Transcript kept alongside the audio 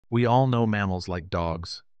We all know mammals like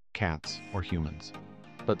dogs, cats, or humans.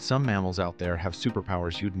 But some mammals out there have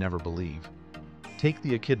superpowers you'd never believe. Take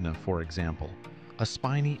the echidna, for example, a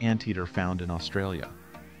spiny anteater found in Australia.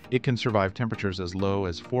 It can survive temperatures as low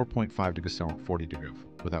as 4.5 degrees Celsius 40 degrees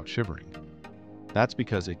without shivering. That's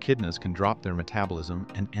because echidnas can drop their metabolism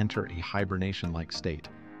and enter a hibernation-like state,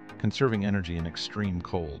 conserving energy in extreme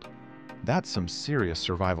cold. That's some serious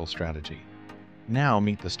survival strategy. Now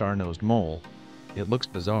meet the star-nosed mole. It looks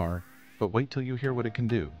bizarre, but wait till you hear what it can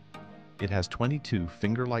do. It has 22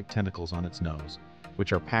 finger-like tentacles on its nose,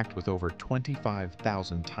 which are packed with over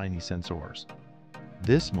 25,000 tiny sensors.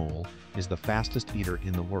 This mole is the fastest eater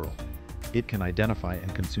in the world. It can identify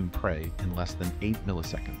and consume prey in less than 8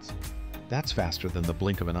 milliseconds. That's faster than the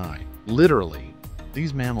blink of an eye. Literally,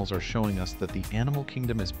 these mammals are showing us that the animal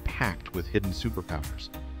kingdom is packed with hidden superpowers.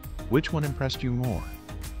 Which one impressed you more?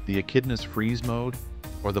 The echidna's freeze mode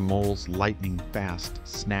or the mole's lightning-fast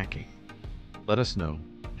snacking? Let us know,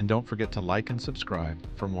 and don't forget to like and subscribe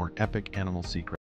for more epic animal secrets.